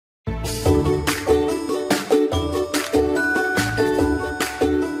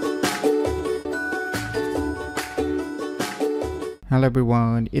Hello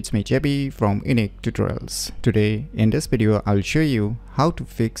everyone, it's me JB from UniqueTutorials. Today in this video I'll show you how to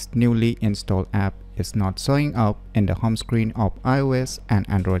fix newly installed app is not showing up in the home screen of iOS and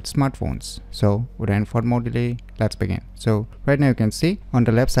Android smartphones. So without any further delay, let's begin. So right now you can see on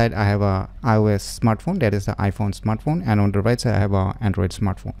the left side I have a iOS smartphone, that is the iPhone smartphone, and on the right side I have a Android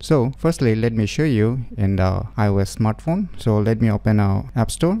smartphone. So firstly let me show you in the iOS smartphone. So let me open our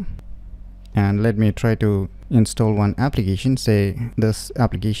App Store and let me try to install one application, say this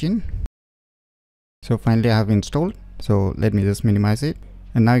application. So finally I have installed, so let me just minimize it,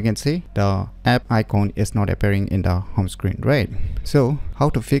 and now you can see the app icon is not appearing in the home screen, right? So how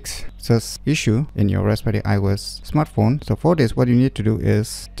to fix this issue in your Raspberry iOS smartphone? So for this, what you need to do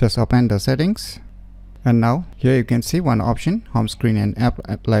is just open the settings, and now here you can see one option, home screen and app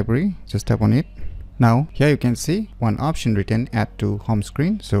library. Just tap on it. Now here you can see one option written add to home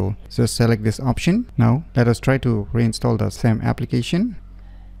screen, so just select this option. Now let us try to reinstall the same application.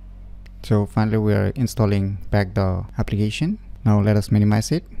 So finally we are installing back the application. Now let us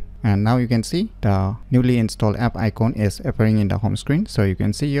minimize it, and now you can see the newly installed app icon is appearing in the home screen, so you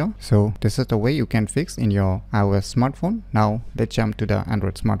can see here. So this is the way you can fix in your iOS smartphone. Now let's jump to the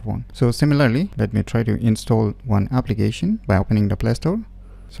Android smartphone. So similarly, let me try to install one application by opening the Play Store.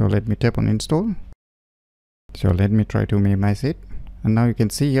 So let me tap on install. So let me try to minimize it, and now you can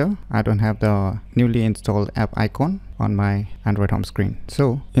see here I don't have the newly installed app icon on my Android home screen.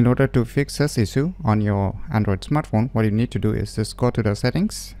 So in order to fix this issue on your Android smartphone, what you need to do is just go to the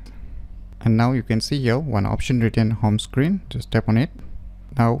settings, and now you can see here one option written home screen. Just tap on it.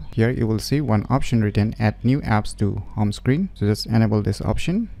 Now here you will see one option written add new apps to home screen, so just enable this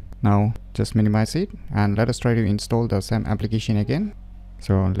option. Now just minimize it, and let us try to install the same application again.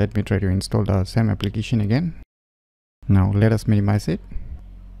 So let me try to install the same application again. Now let us minimize it.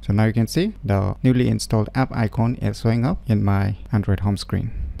 So now you can see the newly installed app icon is showing up in my Android home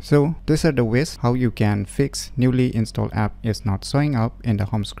screen. So these are the ways how you can fix newly installed app is not showing up in the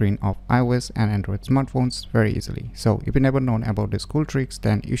home screen of iOS and Android smartphones very easily. So if you never known about these cool tricks,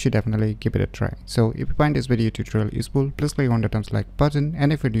 then you should definitely give it a try. So if you find this video tutorial useful, please click on the thumbs like button,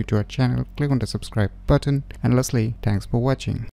 and if you're new to our channel, click on the subscribe button, and lastly, thanks for watching.